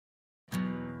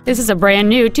This is a brand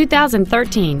new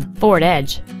 2013 Ford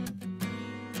Edge.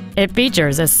 It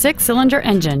features a 6-cylinder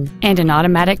engine and an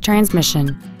automatic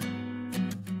transmission.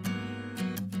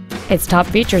 Its top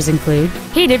features include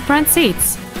heated front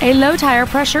seats, a low tire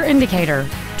pressure indicator,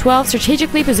 12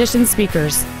 strategically positioned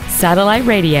speakers, satellite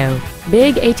radio,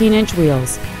 big 18-inch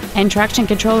wheels, and traction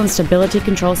control and stability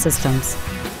control systems.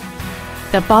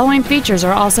 The following features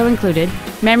are also included: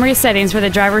 memory settings for the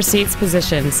driver's seat's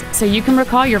positions, so you can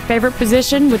recall your favorite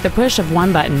position with the push of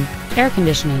one button, air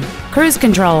conditioning, cruise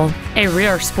control, a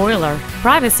rear spoiler,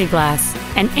 privacy glass,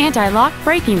 an anti-lock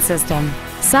braking system,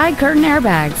 side curtain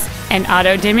airbags, an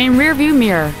auto-dimming rear-view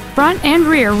mirror, front and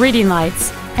rear reading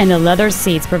lights, and the leather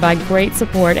seats provide great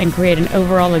support and create an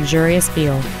overall luxurious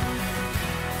feel.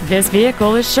 This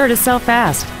vehicle is sure to sell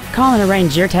fast. Call and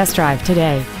arrange your test drive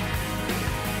today.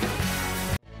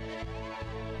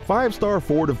 5-Star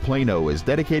Ford of Plano is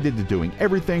dedicated to doing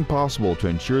everything possible to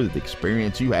ensure that the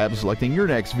experience you have selecting your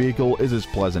next vehicle is as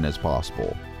pleasant as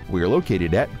possible. We are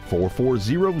located at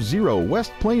 4400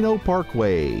 West Plano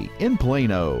Parkway in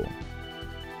Plano.